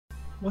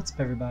What's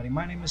up everybody,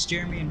 my name is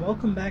Jeremy and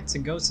welcome back to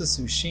Ghost of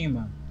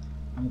Tsushima.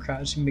 I'm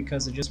crouching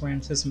because I just ran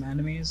into some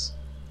enemies.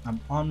 I'm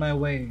on my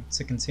way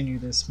to continue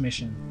this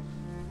mission,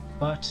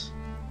 but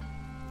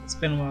it's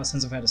been a while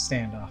since I've had a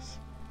standoff.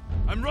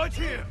 I'm right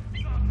here!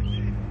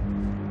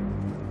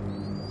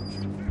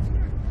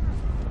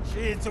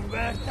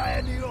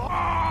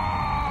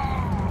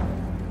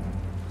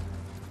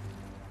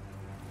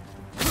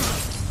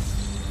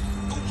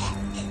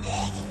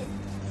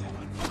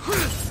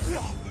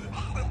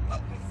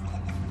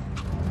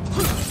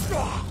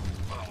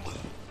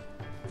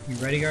 You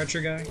ready,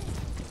 archer guy?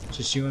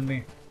 Just you and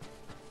me.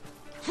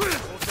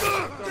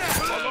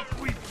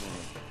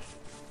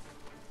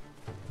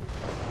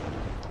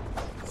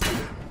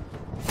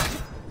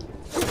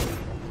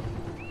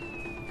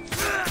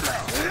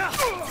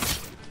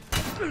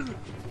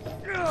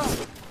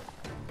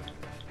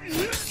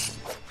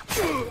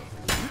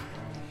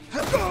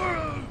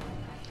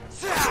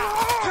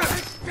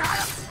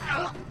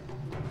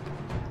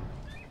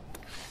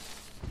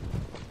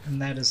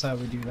 And that is how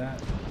we do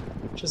that.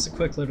 Just a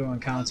quick little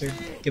encounter,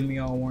 get me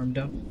all warmed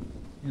up,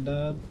 and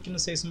gonna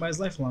save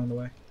somebody's life along the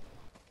way.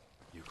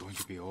 You're going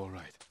to be all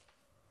right.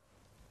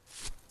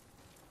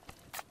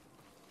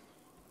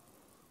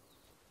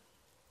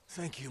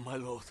 Thank you, my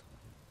lord.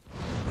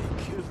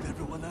 They killed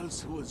everyone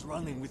else who was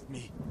running with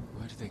me.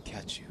 Where did they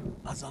catch you?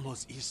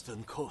 Azano's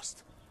eastern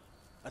coast.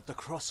 At the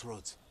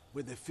crossroads,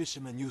 where the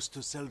fishermen used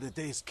to sell the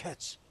day's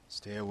catch.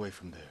 Stay away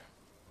from there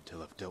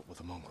until I've dealt with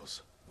the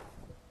Mongols.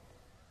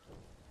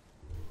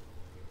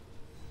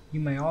 You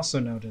may also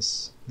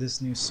notice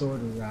this new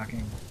sword we're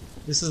rocking.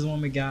 This is the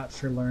one we got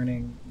for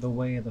learning the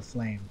way of the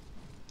flame.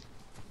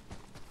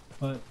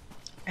 But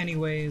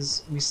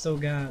anyways, we still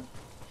got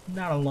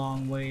not a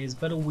long ways,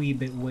 but a wee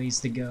bit ways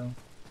to go.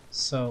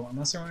 So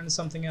unless I run into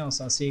something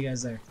else, I'll see you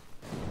guys there.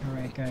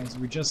 Alright guys,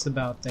 we're just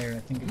about there. I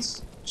think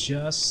it's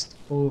just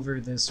over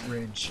this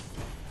ridge.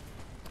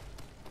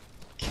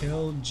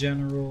 Kill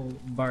General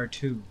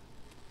Bartu.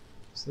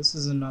 So this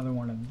is another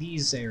one of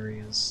these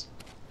areas.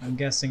 I'm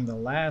guessing the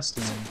last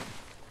one,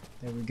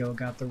 there we go,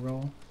 got the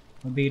roll,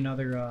 will be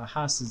another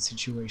hostage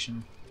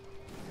situation.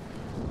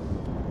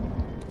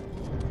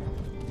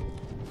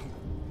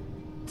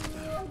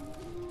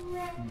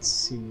 Let's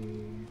see.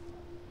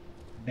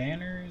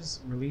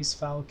 Banners, release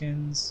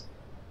falcons,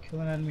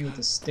 kill an enemy with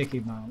a sticky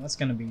bomb. That's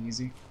gonna be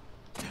easy.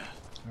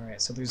 Alright,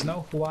 so there's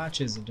no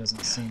watches, it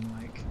doesn't seem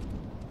like.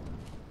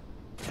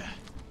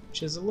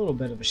 Which is a little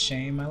bit of a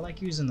shame. I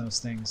like using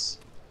those things.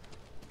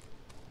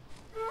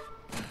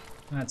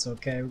 That's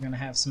okay, we're gonna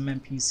have some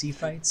NPC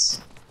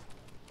fights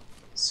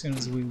as soon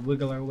as we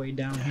wiggle our way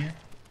down here.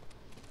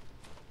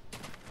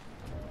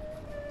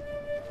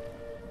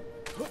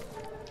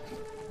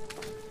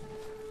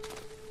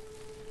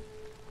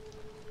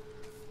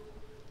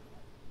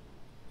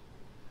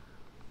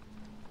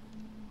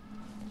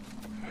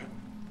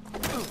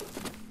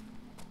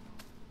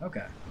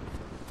 Okay.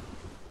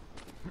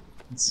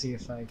 Let's see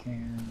if I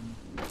can...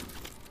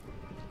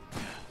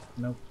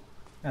 Nope.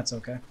 That's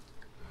okay.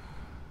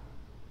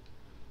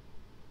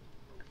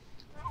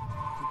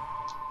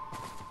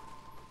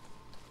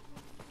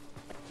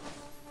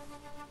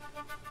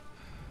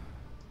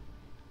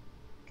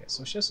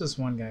 So it's just this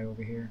one guy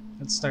over here.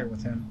 Let's start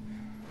with him.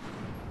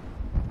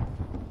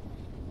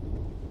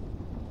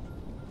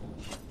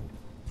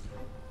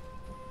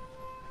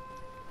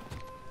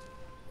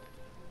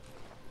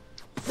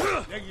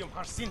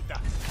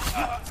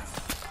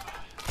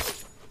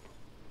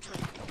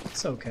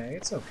 It's okay,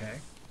 it's okay.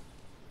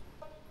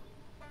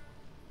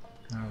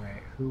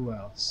 Alright, who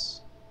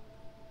else?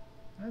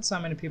 That's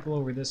not many people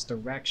over this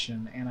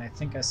direction, and I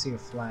think I see a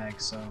flag,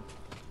 so...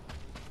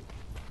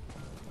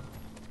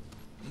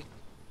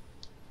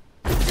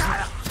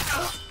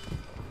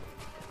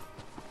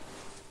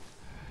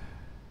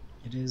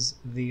 It is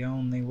the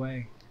only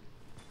way.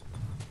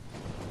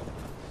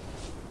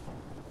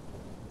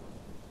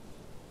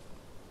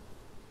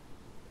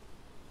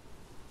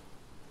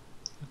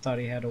 I thought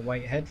he had a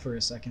white head for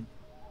a second.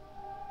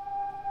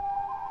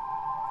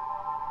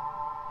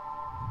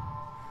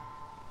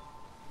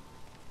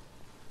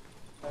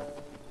 I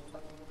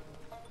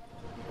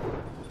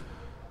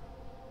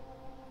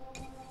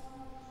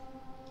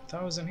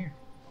thought it was in here.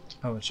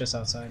 Oh, it's just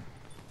outside.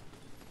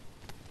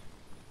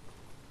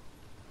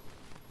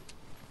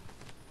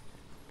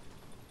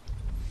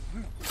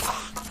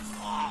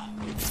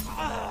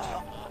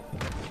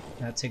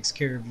 That takes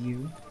care of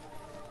you.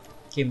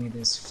 Give me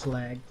this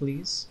flag,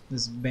 please.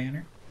 This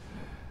banner.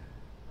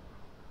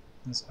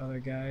 This other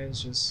guy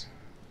is just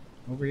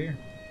over here.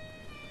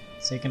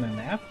 Taking a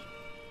nap?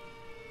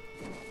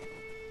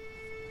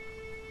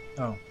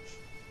 Oh.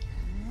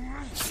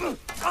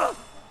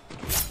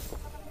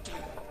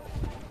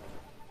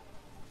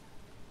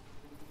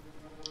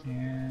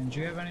 And do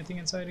you have anything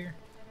inside here?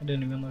 I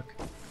didn't even look.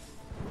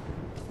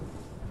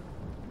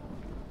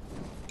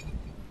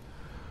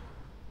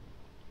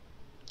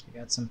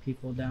 Got some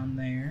people down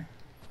there.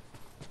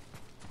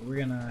 We're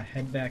gonna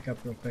head back up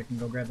real quick and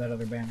go grab that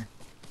other banner.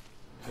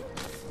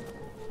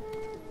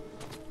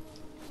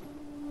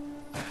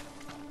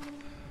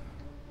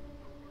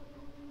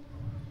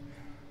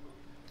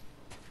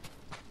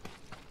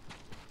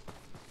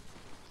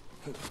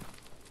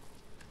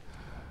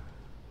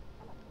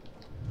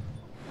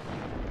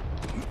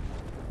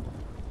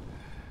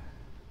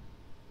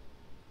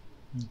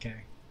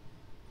 Okay.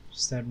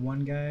 Just that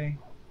one guy.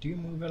 Do you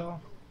move at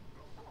all?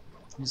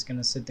 I'm just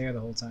gonna sit there the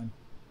whole time.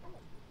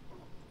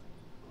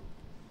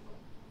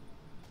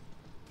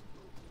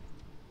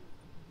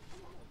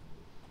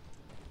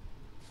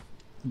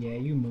 Yeah,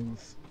 you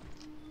move.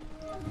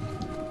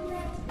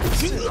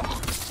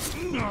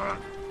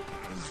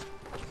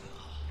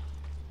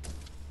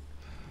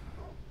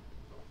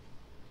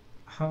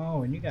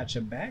 Oh, and you got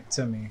your back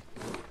to me.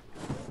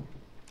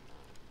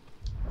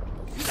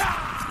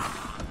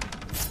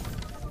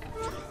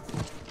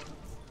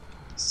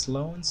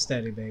 Slow and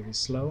steady, baby.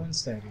 Slow and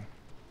steady.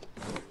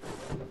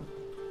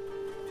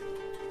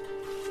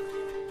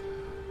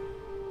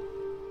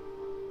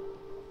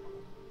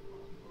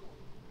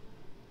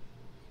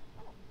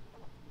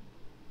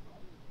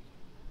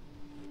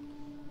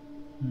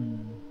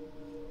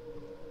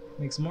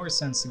 Makes more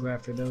sense to go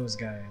after those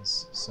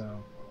guys,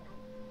 so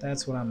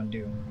that's what I'm gonna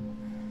do.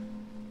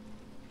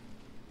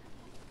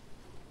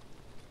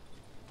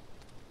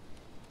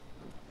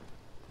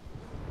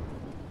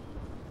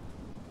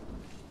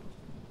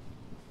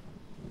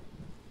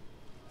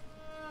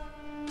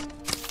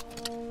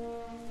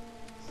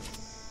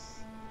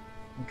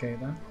 Okay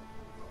then.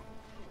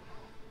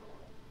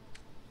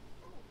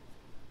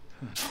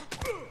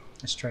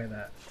 Let's try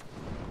that.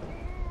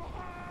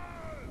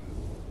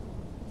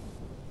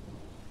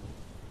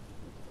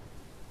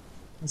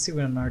 Let's see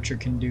what an archer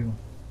can do.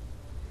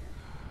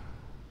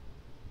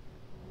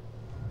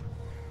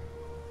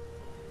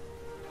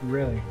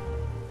 Really?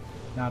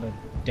 Not a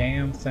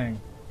damn thing.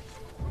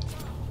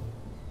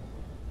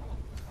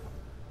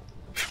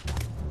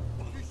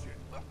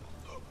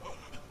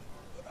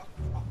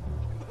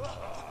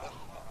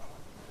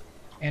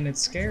 And it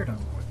scared him.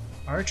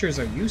 Archers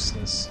are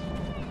useless.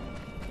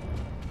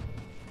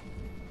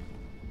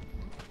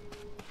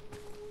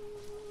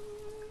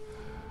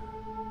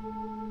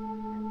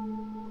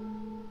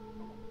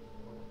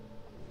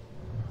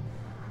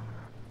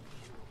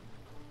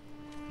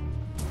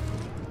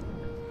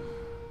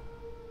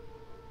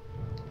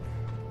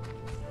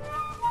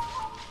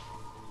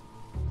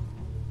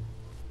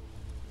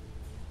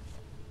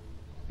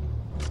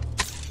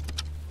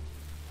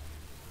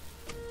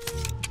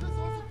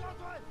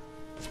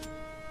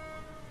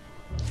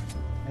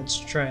 Let's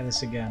try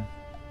this again.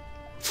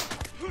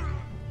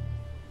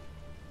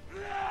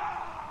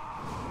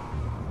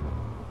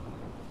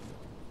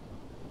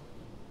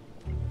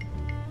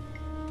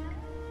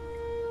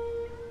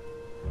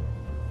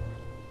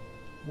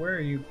 Where are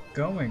you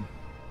going?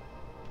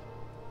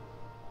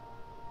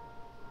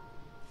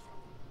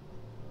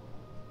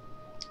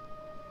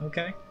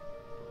 Okay.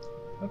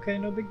 Okay,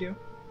 no big deal.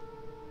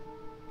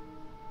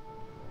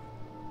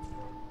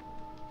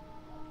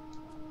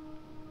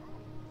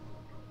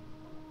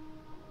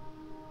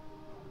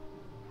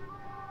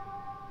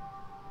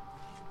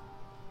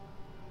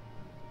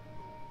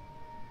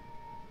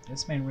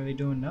 This man really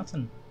doing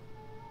nothing.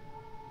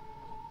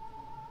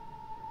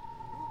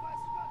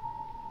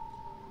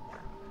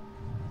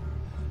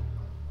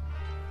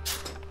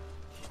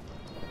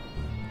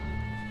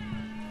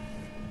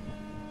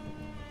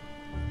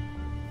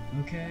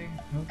 Okay,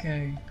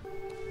 okay.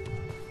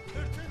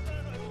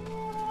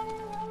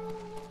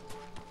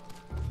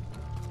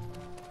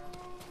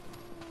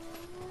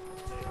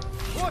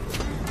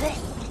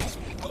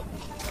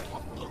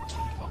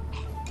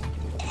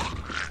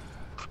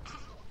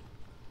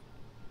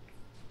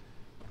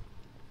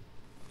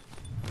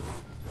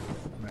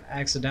 I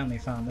accidentally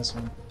found this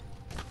one.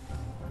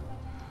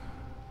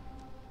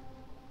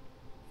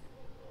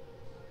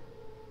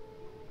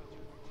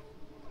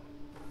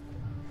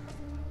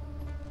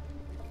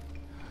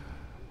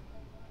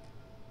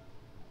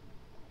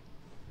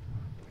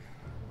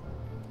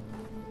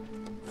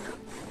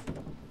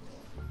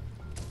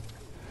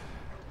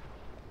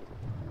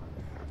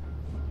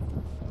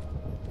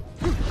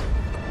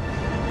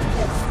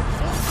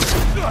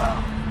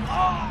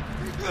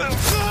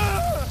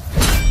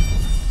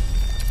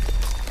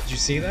 Did you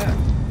see that?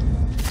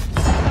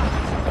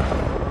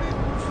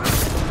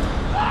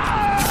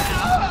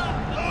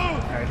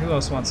 Alright, who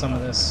else wants some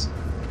of this?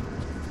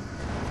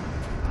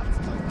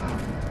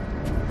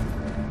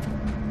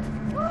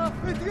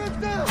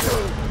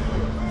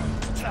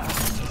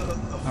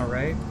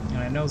 Alright, and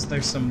I know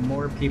there's some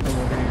more people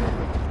over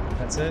here.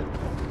 That's it?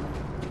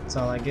 That's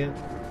all I get?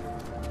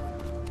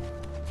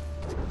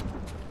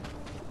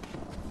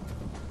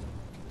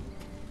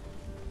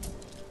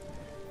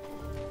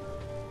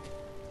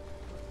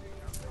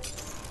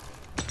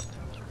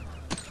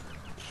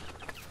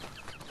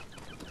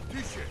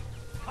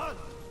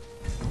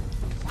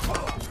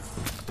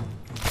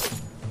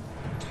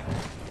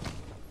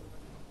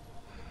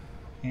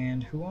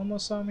 And who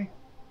almost saw me?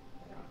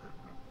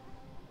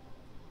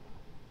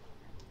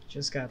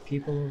 Just got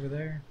people over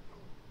there.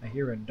 I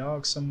hear a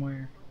dog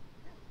somewhere.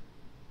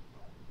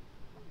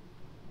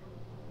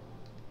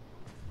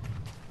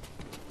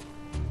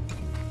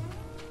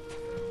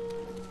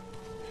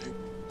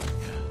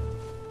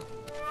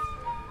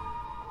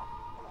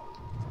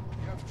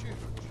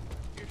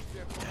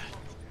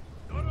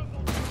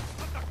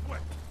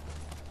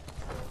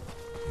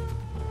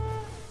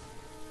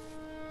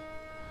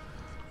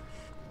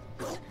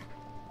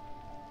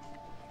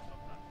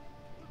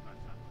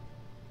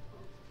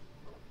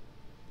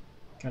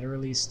 Gotta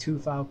release 2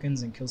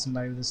 falcons and kill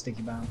somebody with a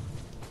sticky bomb.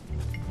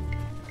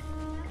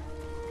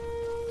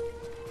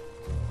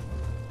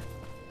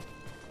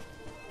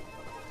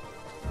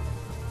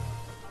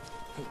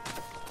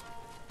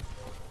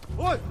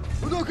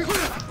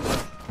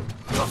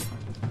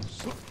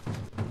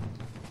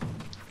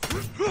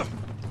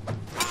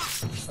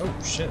 Oh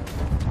shit.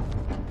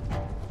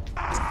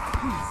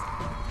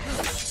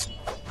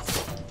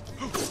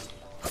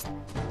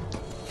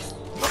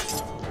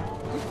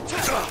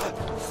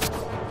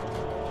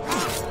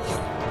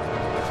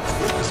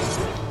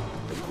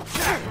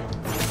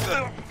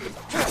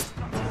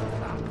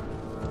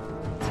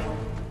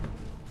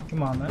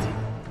 Come on then.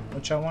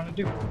 What y'all want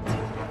to do?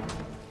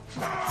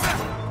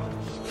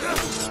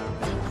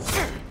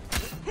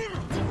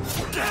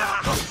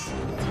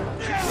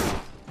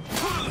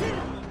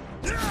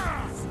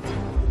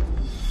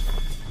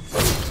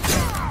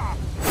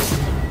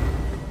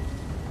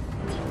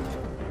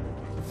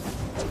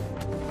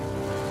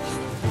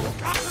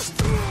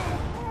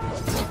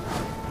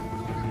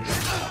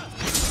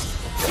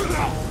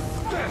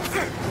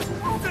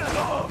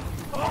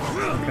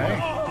 Okay.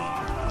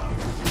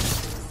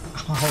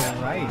 All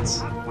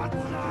right.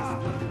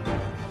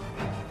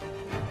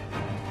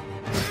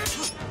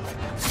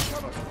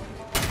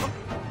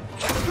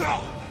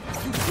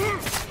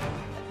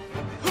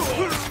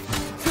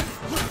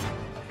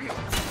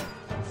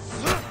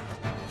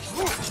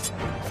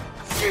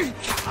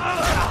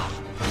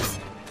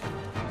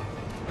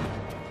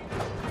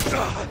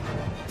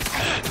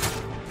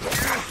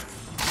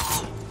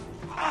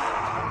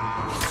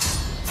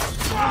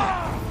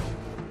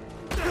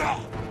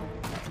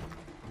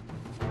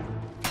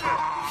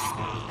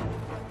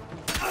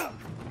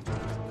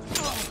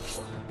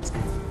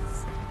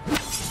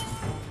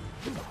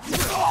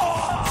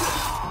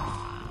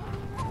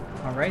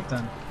 Alright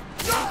then.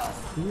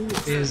 Who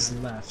is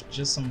left?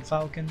 Just some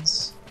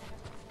falcons.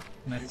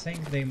 And I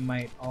think they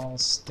might all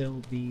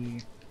still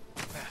be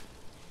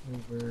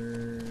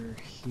over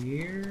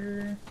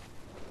here?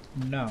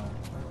 No.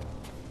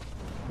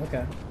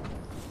 Okay.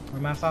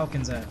 Where my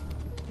falcons at?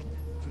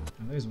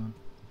 Oh, there's one.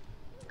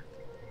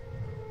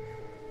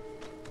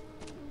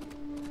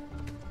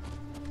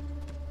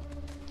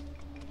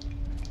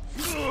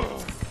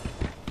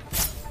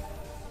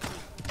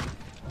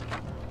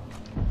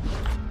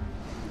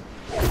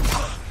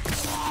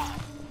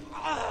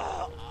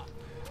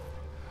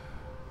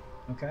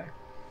 Okay.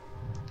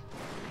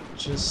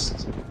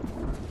 Just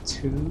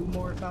 2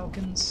 more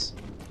falcons.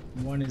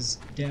 One is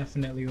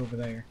definitely over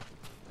there.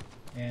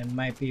 And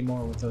might be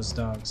more with those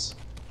dogs.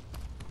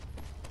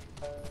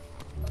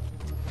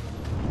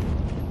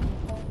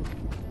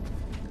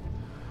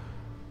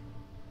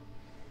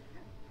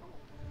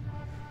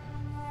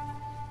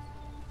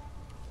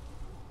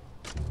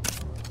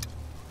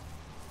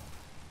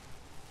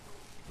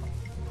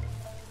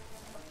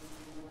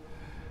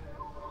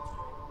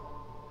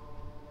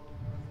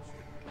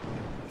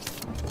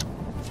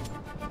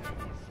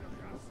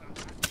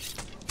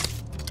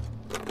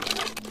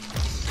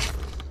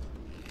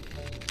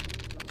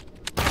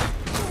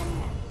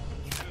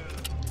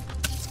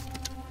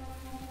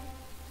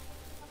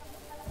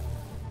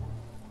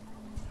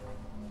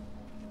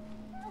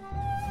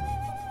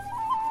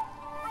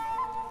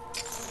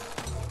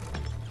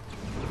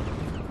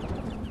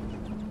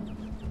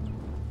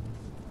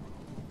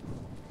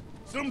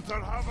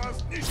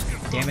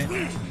 Damn it.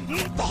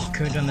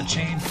 Could have done the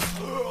chain.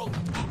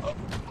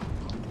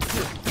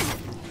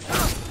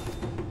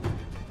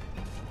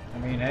 I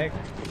mean, hey,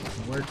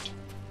 it worked.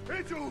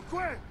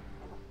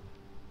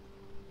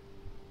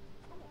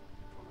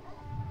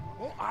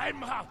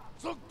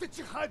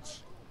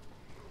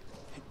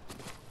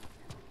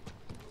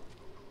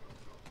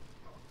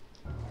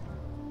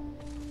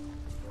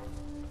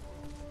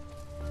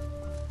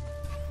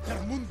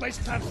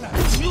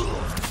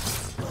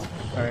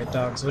 Alright,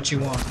 dogs, what you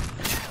want?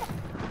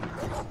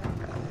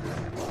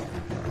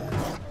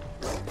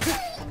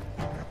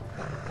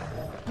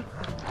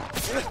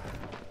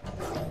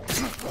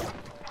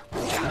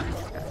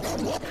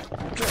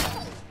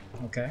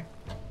 Okay.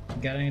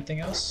 You got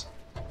anything else?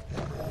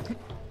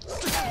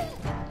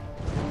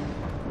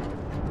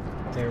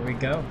 There we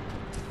go.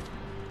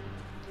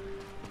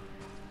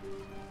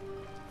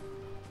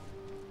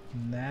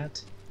 And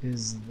that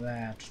is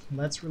that.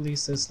 Let's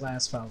release this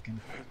last falcon.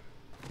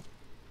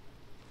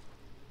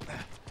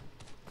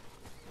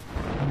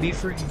 And be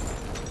free.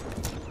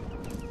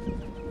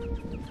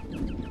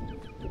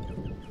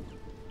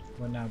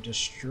 We'll now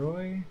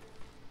destroy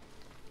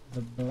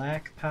the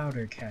black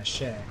powder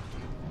cache.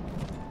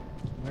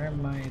 Where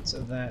might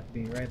that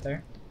be? Right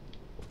there?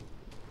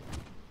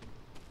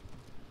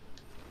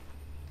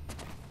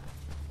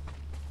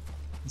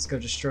 Let's go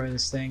destroy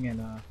this thing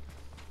and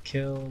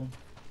kill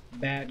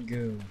Bat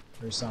Goo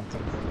or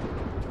something.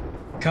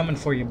 Coming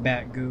for you,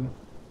 Bat Goo.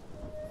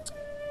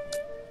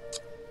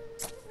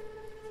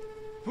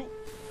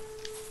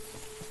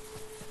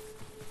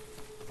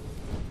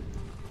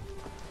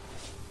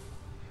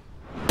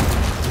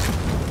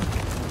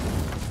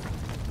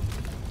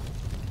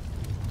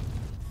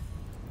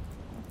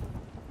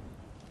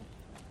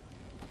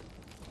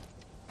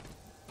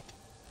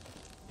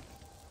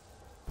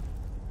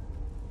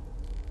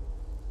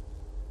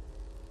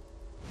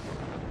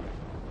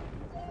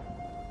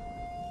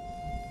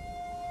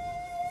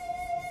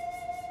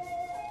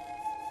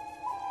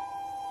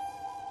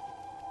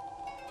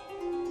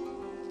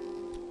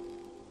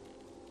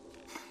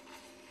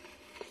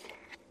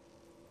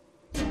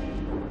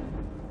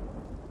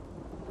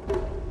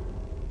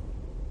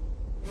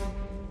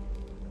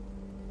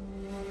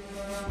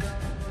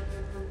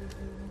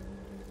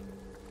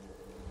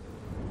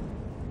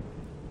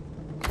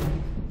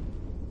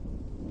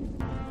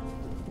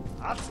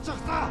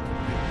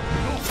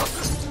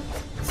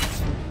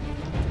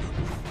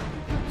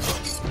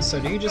 So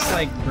do you just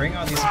like bring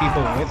all these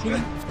people with you?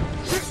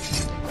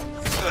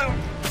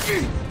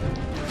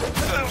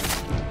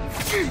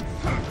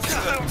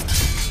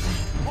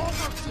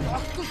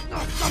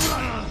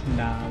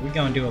 Nah, we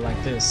gonna do it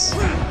like this.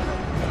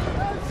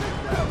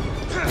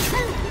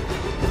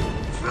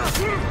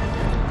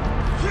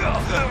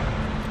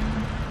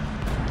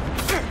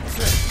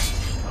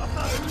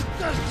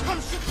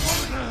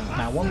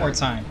 Now one more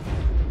time.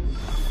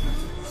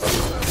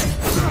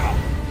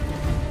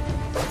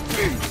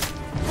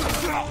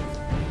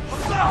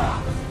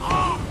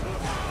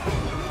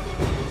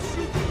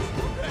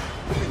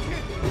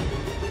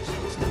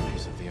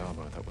 Use of the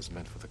armor that was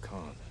meant for the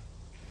Khan.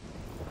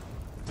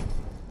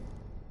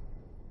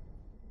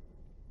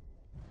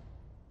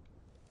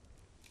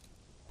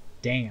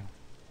 Damn.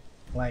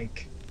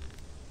 Like,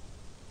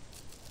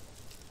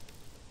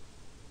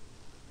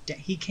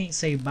 he can't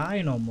say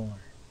bye no more.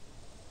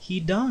 He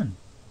done.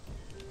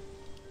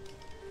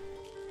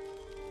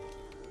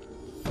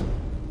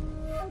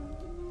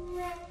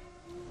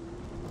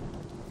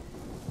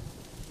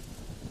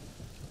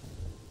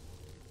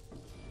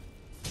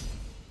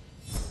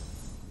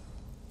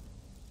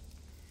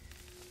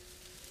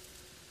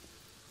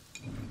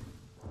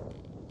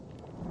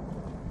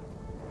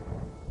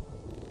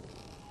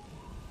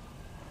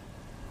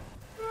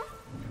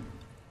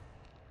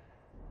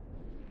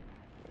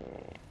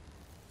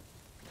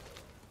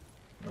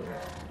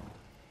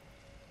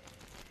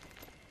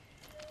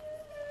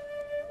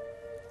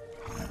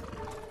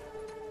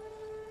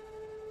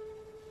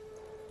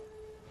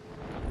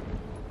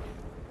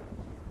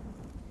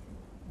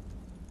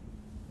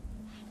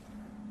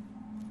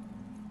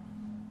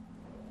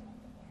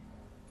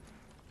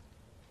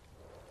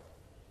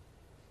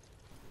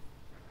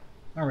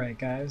 Alright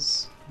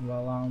guys,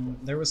 well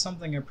there was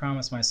something I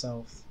promised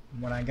myself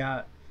when I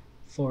got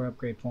 4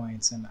 upgrade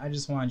points, and I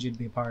just wanted you to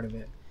be a part of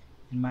it.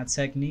 In my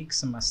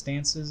techniques and my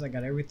stances, I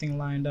got everything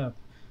lined up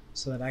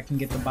so that I can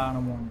get the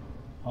bottom one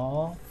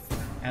all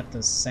at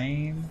the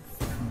same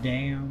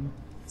damn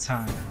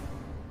time.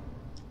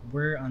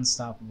 We're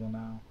unstoppable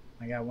now.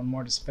 I got 1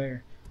 more to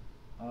spare.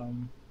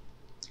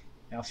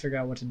 I'll figure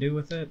out what to do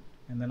with it,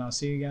 and then I'll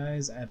see you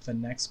guys at the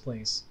next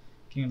place,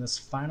 getting this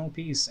final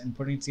piece and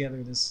putting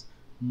together this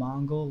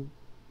Mongol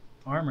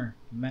armor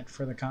meant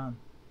for the Khan.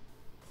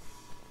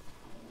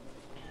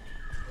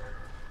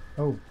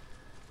 Oh,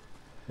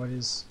 what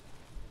is...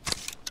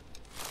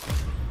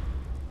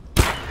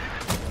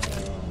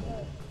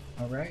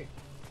 Alright,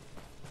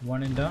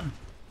 1 and done.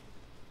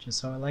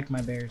 Just how I like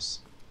my bears.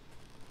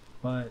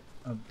 But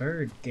a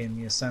bird gave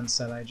me a sense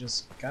that I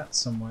just got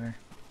somewhere.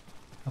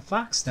 A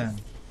fox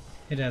den.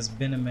 It has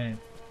been a minute.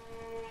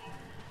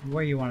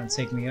 Where you want to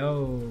take me?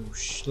 Oh,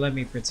 let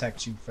me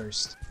protect you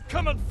first.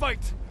 Come and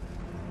fight!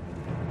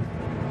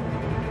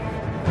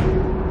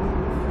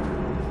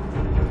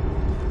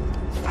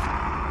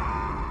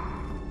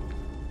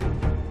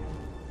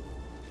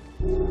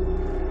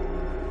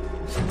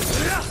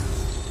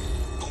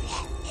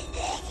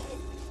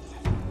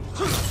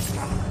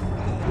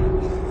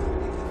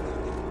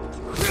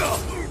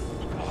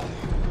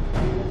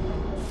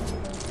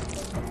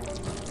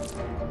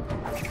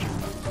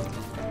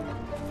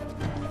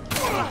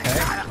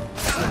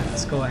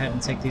 Go ahead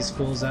and take these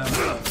fools out.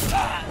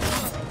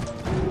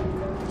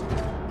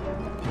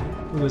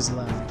 Who is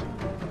left?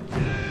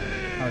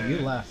 Oh, you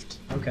left.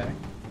 Okay.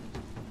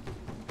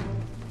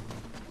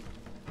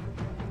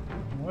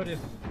 What if...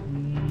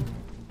 And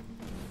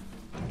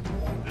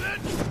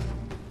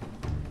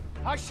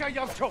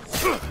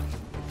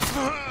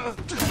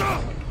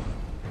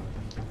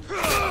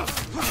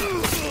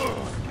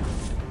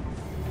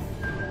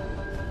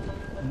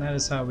that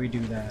is how we do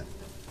that.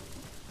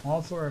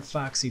 All for our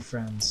foxy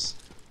friends.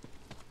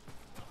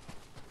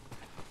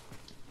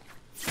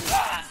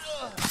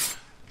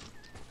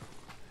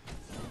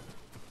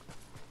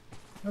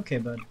 Okay,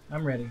 bud.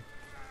 I'm ready.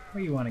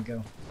 Where you want to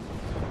go?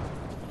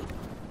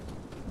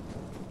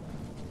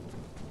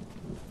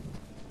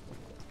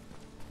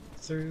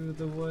 Through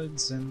the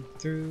woods and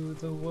through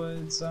the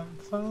woods, I'm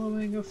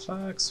following a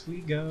fox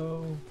we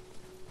go.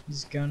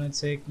 He's gonna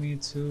take me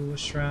to a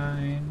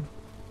shrine,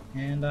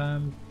 and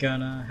I'm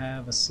gonna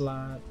have a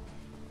slot.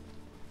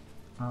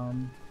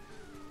 I'm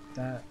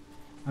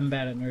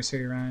bad at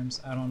nursery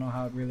rhymes. I don't know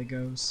how it really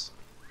goes.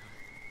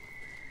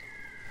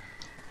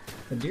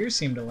 The deer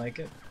seem to like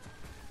it.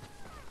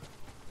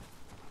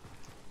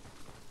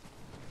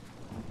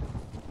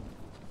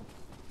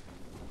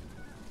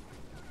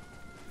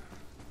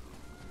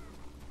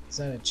 Is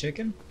that a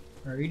chicken?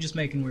 Or are you just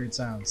making weird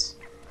sounds?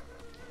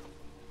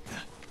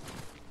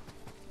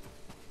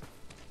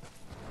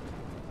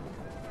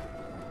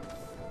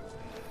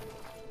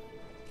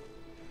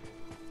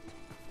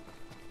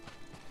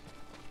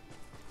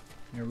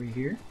 Are we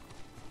here?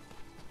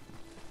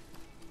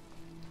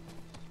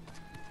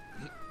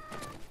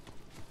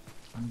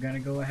 I'm gonna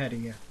go ahead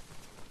of you.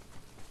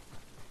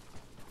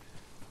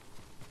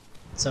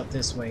 It's up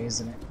this way,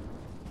 isn't it?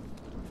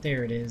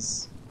 There it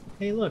is.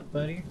 Hey look,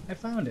 buddy, I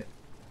found it.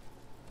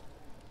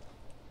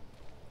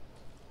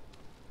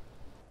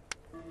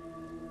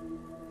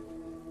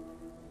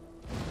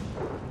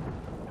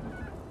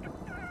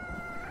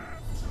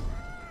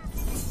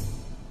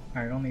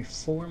 only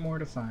 4 more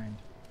to find.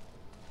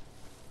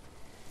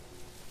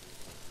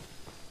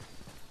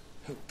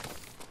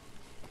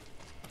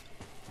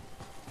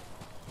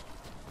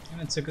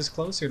 And it took us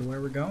closer to where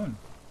we're going.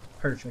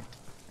 Perfect.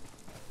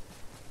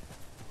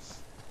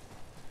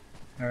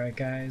 Alright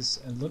guys,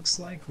 it looks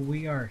like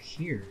we are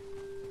here.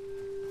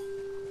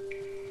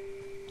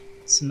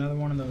 It's another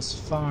one of those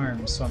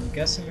farms, so I'm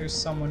guessing there's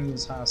someone who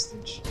is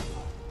hostage.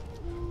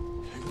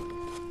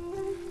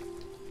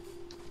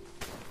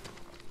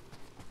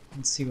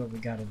 Let's see what we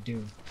gotta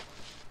do.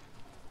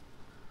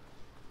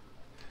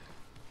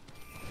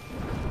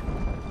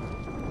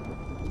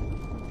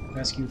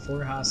 Rescue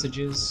 4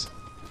 hostages.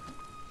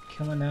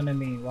 Kill an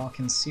enemy while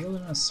concealed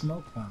in a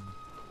smoke bomb.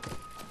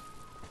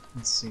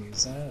 Let's see,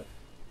 is that...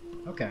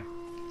 Okay,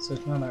 so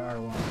it's another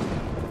R1.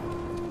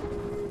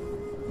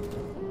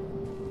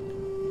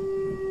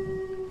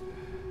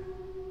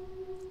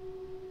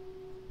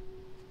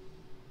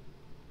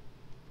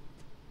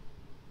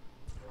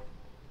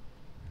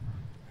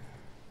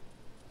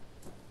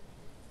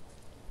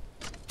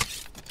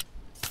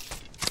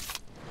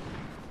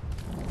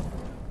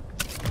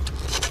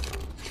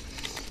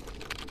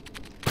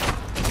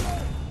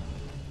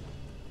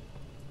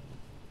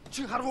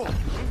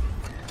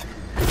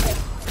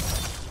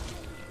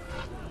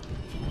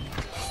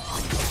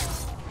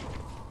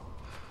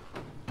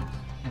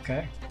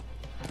 Okay.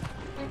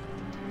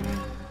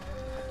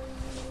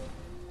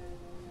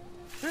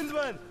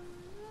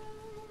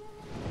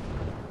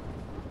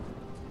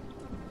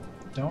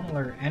 Don't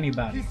alert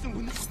anybody.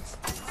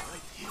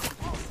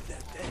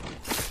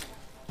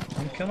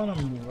 I'm killing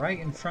them right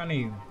in front of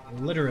you,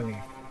 literally.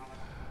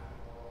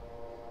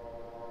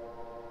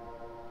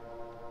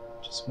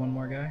 Just one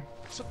more guy.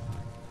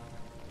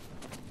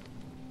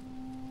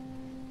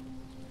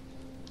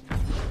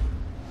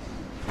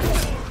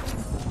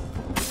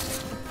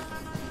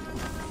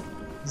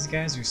 These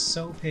guys are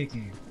so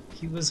picky.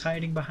 He was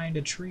hiding behind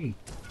a tree.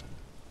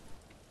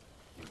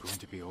 You're going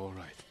to be all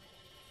right.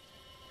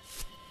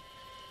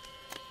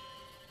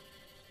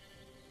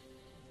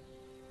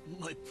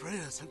 My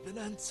prayers have been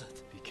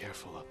answered. Be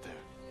careful up there.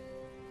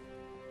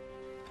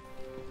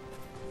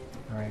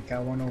 Alright,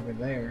 got one over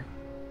there.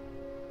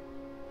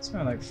 It's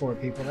only like 4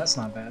 people, that's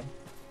not bad.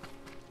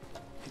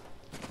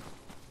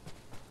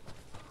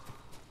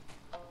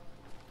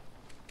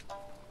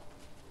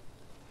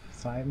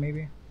 Five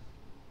maybe?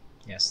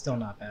 Yeah, still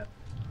not bad.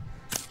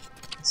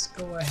 Let's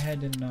go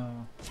ahead and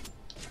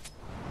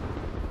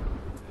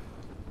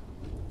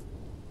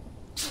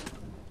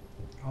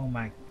oh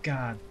my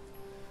god.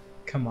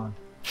 Come on.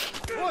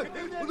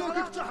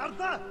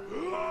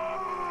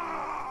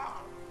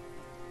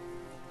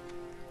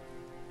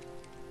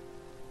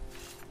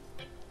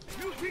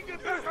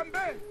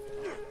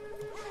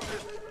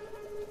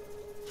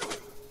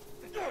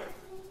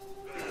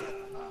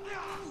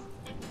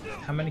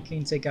 How many can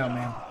you take out,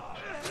 man?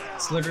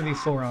 It's literally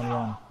 4 on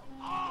 1.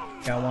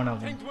 Got one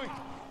of them.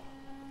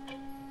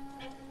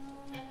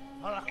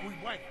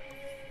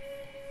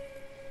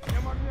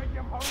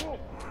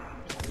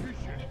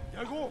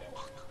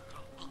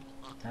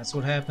 That's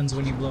what happens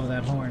when you blow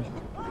that horn.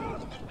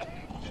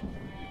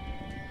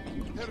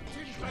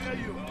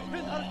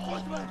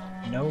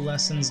 No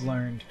lessons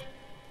learned.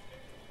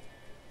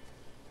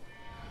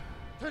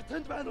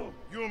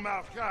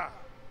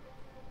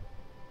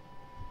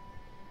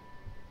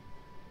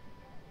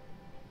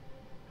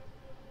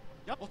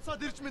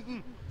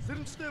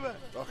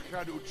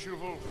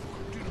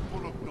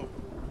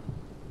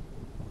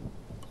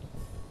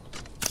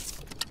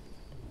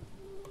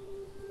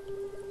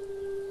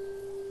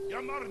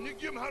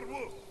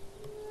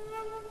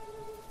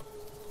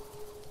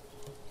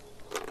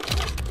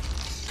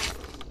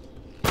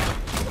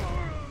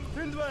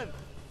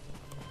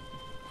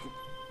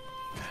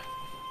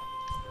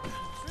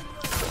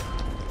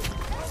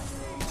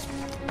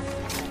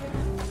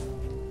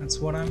 That's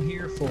what I'm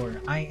here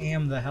for. I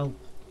am the help.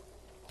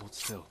 Hold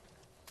still.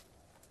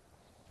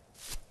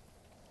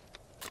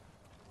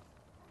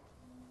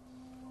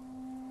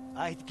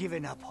 I'd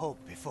given up hope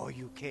before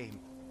you came.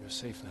 You're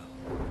safe now.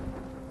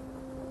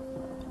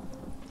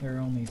 There are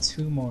only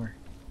 2 more.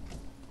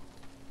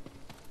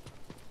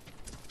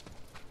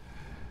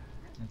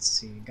 Let's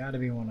see, gotta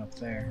be one up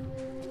there.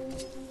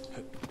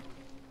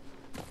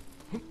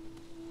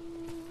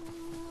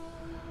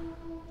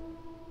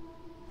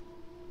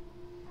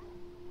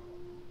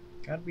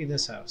 Gotta be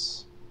this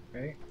house,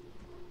 right?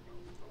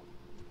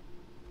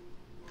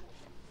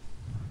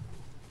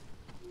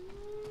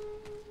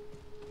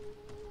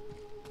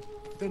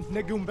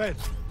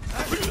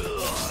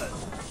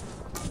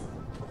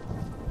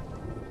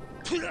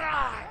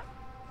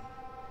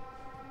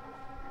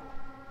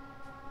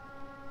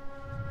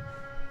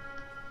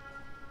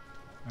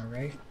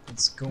 Alright,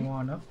 let's go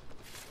on up.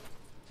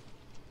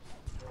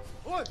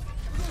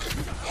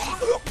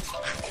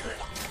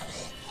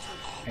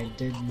 I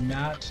did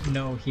not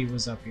know he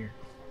was up here.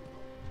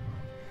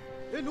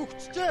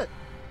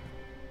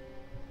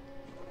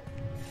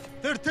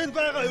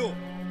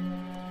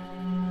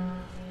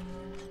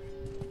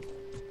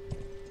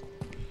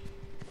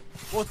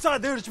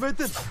 Уцаад ирж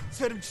мэдэн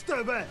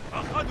сэрэмжтэй бай.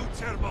 Ахад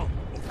үцээр мөн.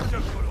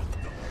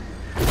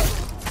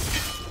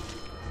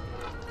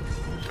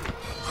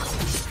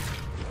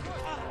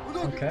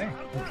 Okay,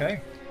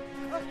 okay.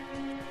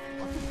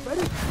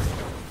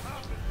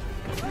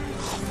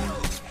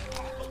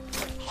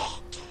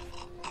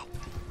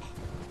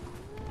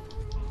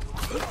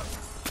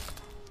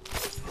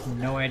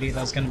 No idea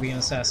that was gonna be an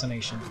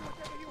assassination.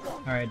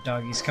 Alright,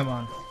 doggies, come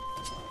on.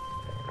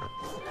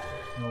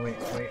 Oh, wait,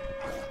 wait.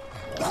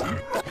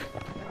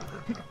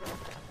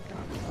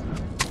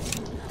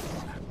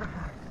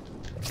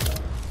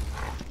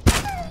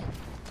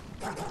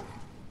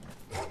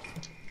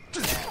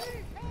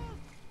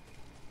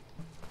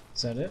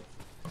 Is that it?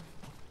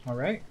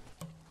 Alright.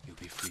 You'll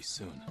be free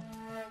soon.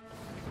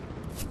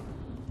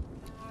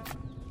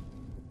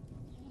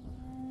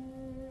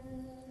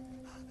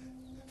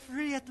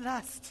 Free at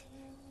last.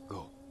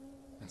 Go,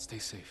 and stay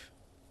safe.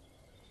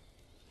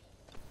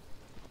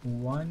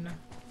 One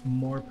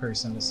more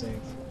person to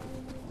save.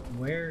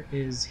 Where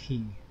is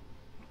he?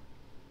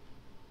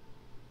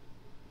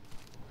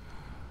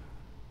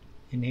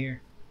 In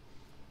here.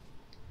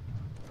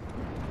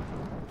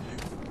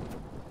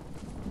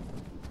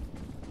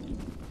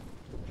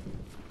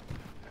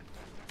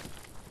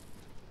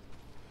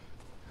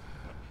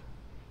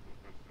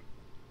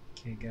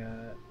 Okay,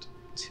 got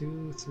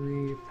 2,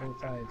 3, 4,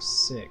 5,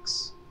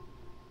 6,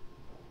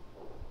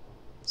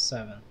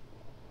 7.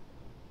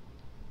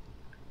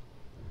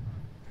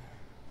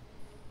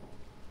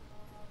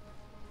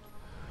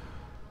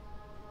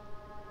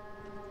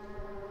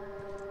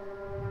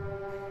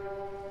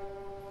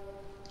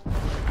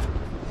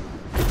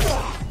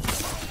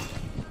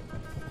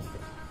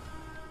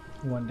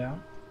 One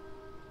down.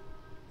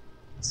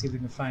 Let's see if we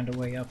can find a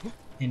way up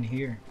in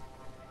here.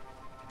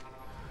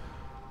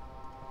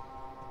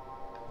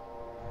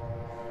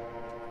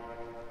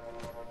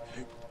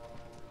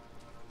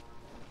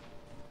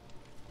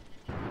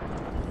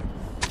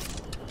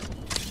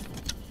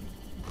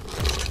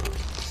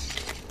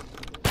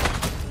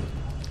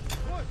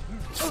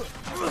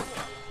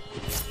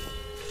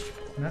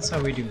 And that's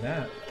how we do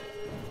that.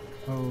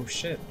 Oh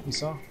shit, you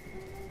saw?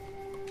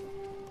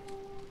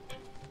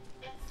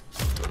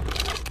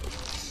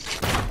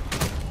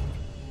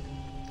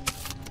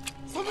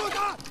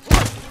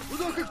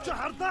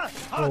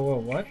 Whoa, whoa,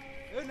 what?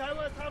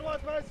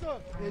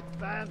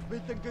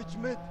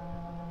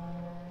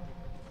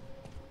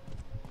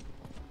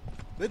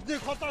 Бидний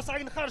хотоос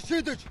агнахаар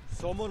шийдэж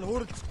сумын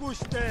хөрөлцөхгүй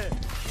штэ.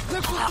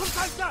 Нэг хүсэл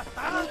талдаа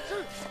дараач.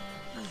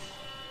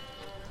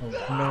 Oh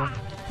no.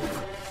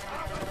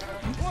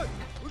 Ой,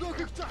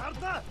 өдөөгийг чи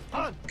хардаа.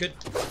 Good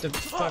the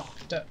fuck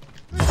that.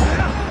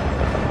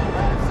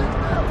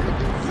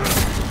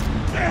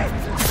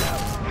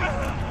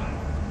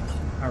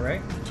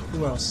 Alright,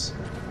 who else?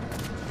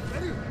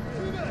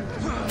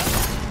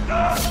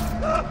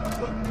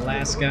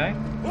 Last guy.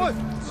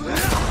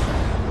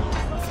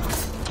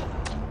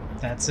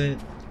 That's it.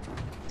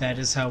 That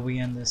is how we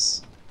end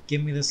this.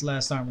 Give me this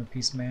last armor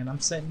piece, man. I'm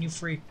setting you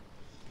free.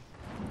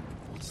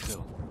 Hold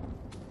still.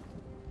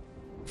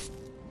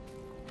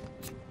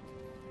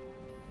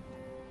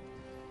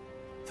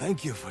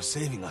 Thank you for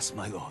saving us,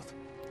 my lord.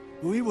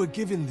 We were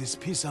given this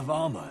piece of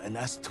armor and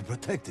asked to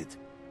protect it.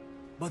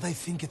 But I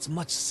think it's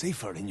much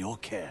safer in your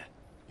care.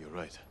 You're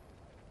right.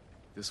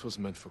 This was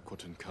meant for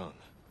Khotun Khan.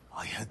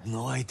 I had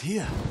no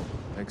idea.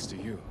 Thanks to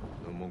you,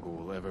 no Mongol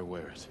will ever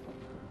wear it.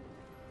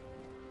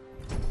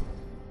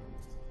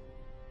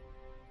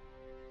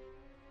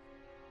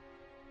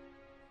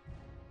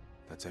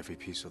 That's every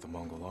piece of the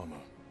Mongol armor.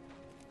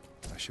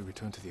 I should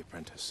return to the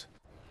apprentice.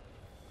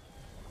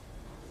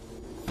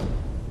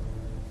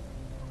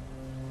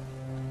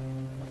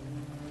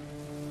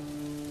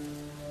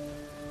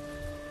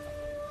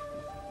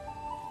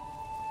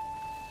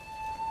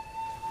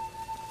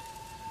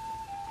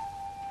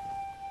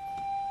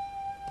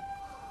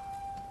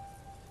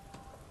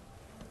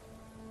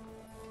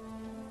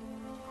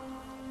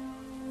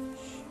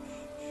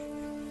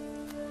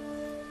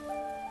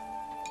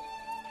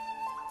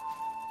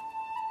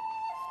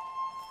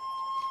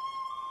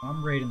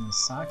 I'm raiding the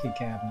sake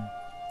cabinet.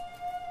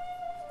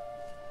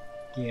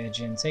 Yeah,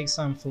 Jin, take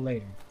some for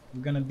later.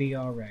 We're gonna be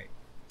alright.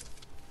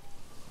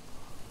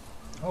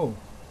 Oh.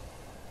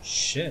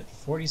 Shit,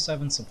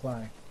 47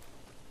 supply.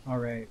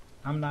 Alright,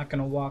 I'm not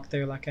gonna walk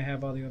there like I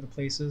have all the other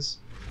places.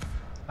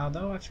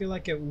 Although I feel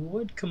like it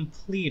would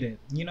complete it.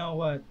 You know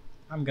what?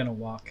 I'm gonna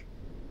walk.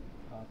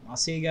 I'll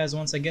see you guys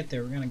once I get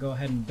there. We're gonna go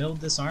ahead and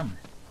build this armor.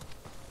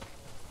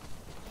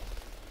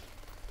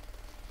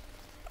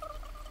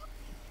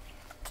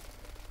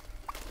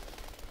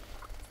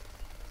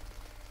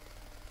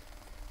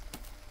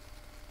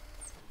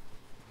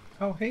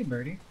 Oh, hey,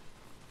 birdie.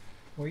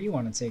 Where you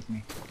want to take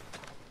me?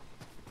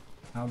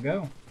 I'll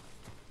go.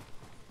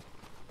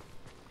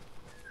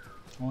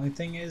 Only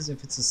thing is,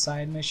 if it's a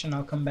side mission,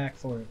 I'll come back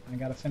for it. I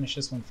gotta finish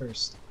this one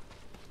first.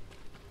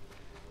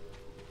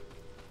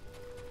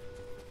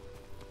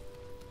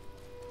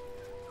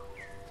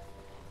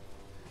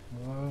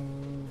 Whoa.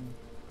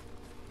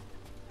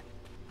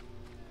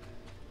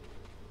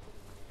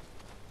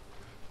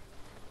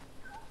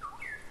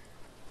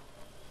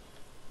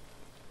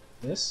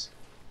 This?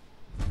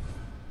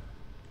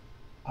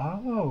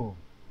 Oh!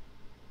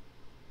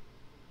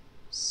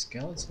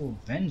 Skeletal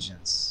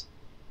Vengeance.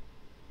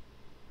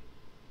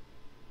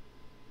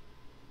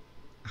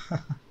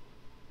 I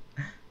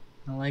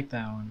like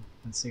that one.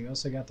 Let's see, we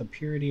also got the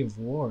Purity of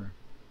War.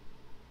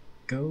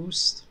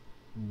 Ghost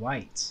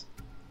White.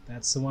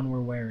 That's the one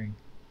we're wearing.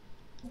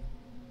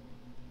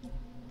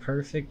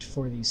 Perfect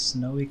for these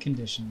snowy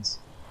conditions.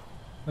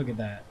 Look at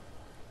that.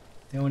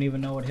 They don't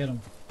even know what hit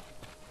them.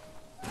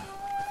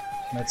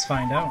 Let's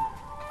find out.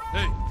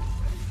 Hey!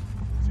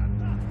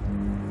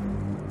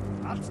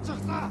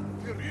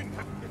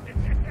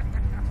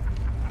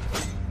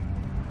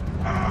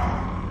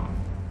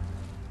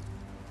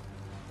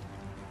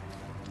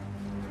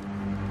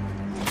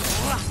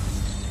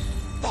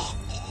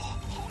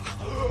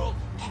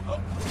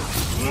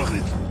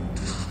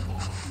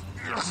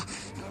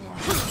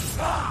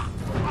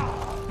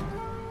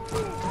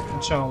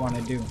 What y'all want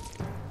to do?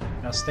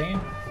 Now stay in?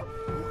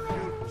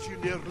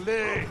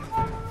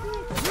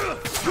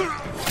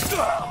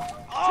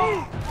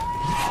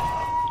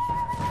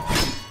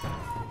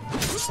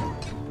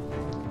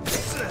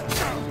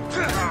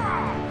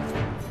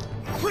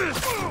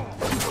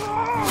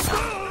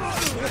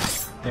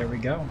 There we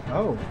go.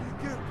 Oh.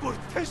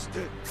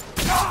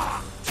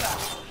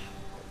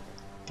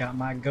 Got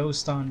my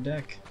ghost on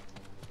deck.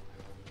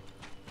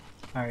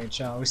 Alright,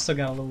 y'all. We still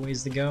got a little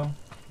ways to go.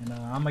 And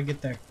I'm gonna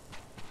get there.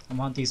 I'm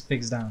gonna hunt these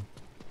pigs down.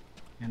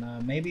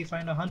 And maybe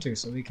find a hunter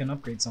so we can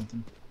upgrade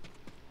something.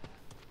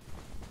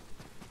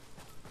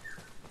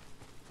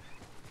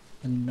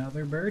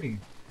 Another birdie.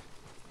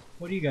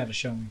 What do you got to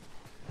show me?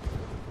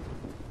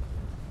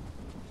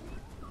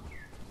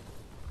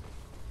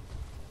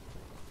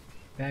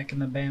 Back in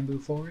the bamboo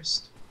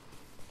forest?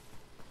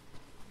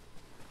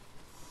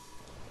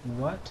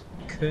 What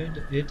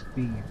could it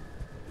be?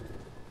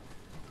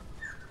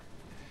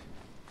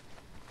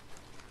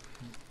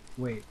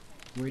 Wait,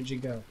 where'd you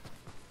go?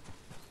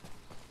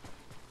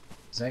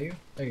 Is that you?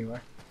 There you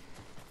are.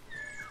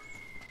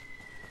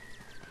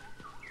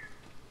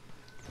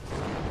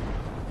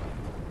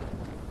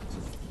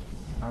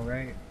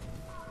 Alright.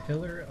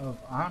 Pillar of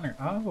Honor.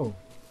 Oh!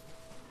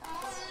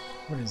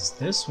 What is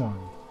this one?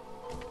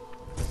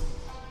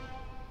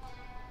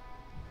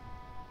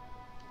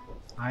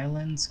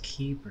 Island's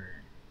Keeper.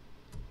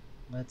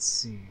 Let's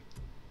see.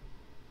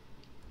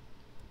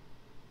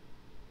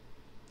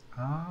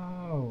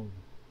 Oh!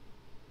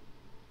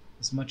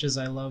 As much as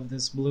I love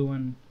this blue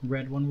and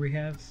red one we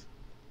have,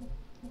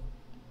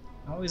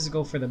 I always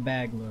go for the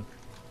bag look.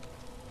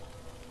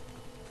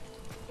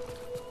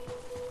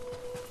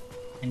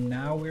 And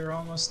now we're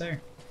almost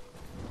there.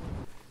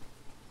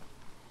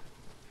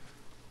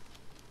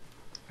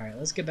 Alright,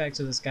 let's get back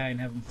to this guy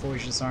and have him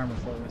forge this armor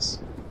for us.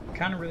 I'm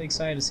kind of really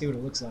excited to see what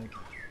it looks like.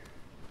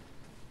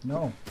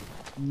 No.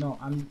 No,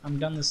 I'm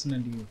done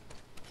listening to you.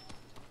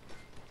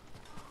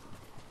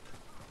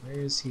 Where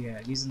is he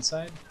at? He's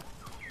inside?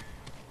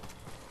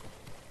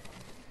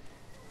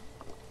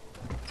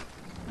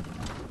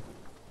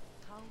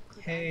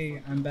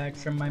 Hey, I'm back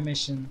from my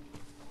mission.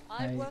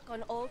 I work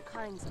on all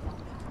kinds of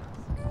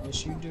armor.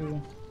 Yes, you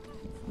do.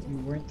 You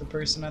weren't the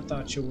person I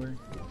thought you were.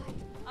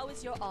 How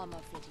is your armor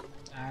fitting?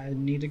 I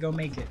need to go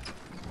make it.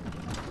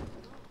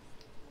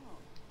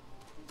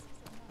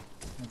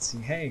 Let's see.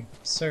 Hey,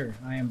 sir,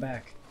 I am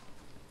back.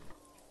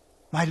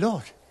 My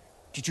lord,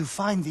 did you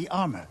find the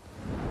armor?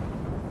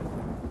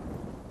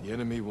 The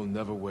enemy will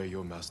never wear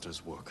your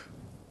master's work,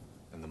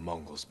 and the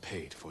Mongols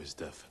paid for his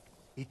death.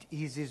 It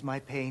eases my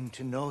pain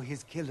to know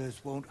his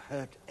killers won't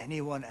hurt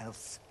anyone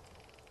else.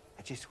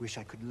 I just wish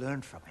I could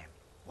learn from him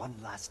one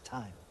last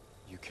time.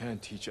 You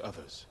can't teach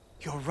others.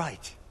 You're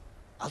right.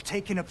 I'll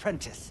take an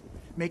apprentice.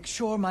 Make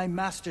sure my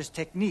master's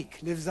technique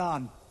lives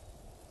on.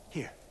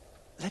 Here,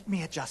 let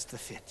me adjust the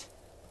fit.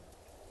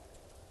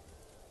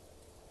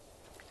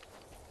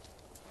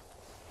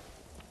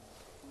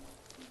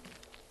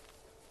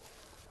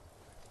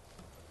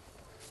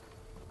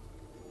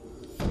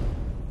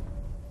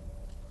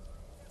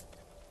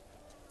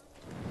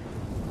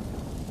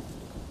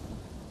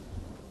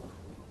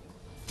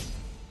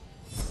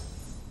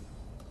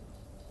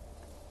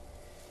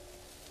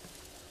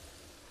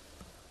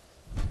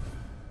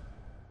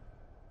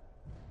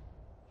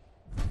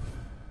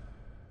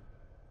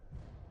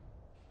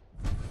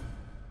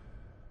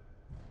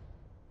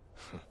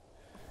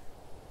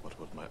 What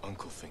would my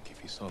uncle think if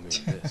he saw me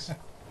in this?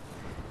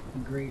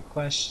 Great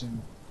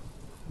question.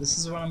 This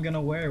is what I'm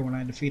gonna wear when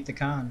I defeat the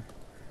Khan.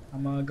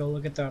 I'm gonna go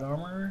look at that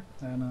armor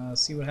and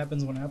see what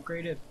happens when I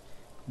upgrade it.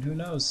 And who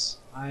knows?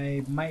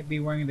 I might be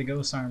wearing the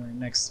ghost armor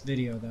next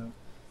video though.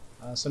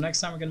 So next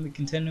time we're gonna be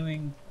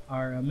continuing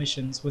our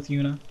missions with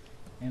Yuna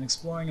and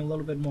exploring a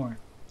little bit more.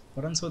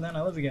 But until then,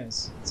 I love you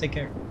guys. Take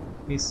care.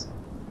 Peace.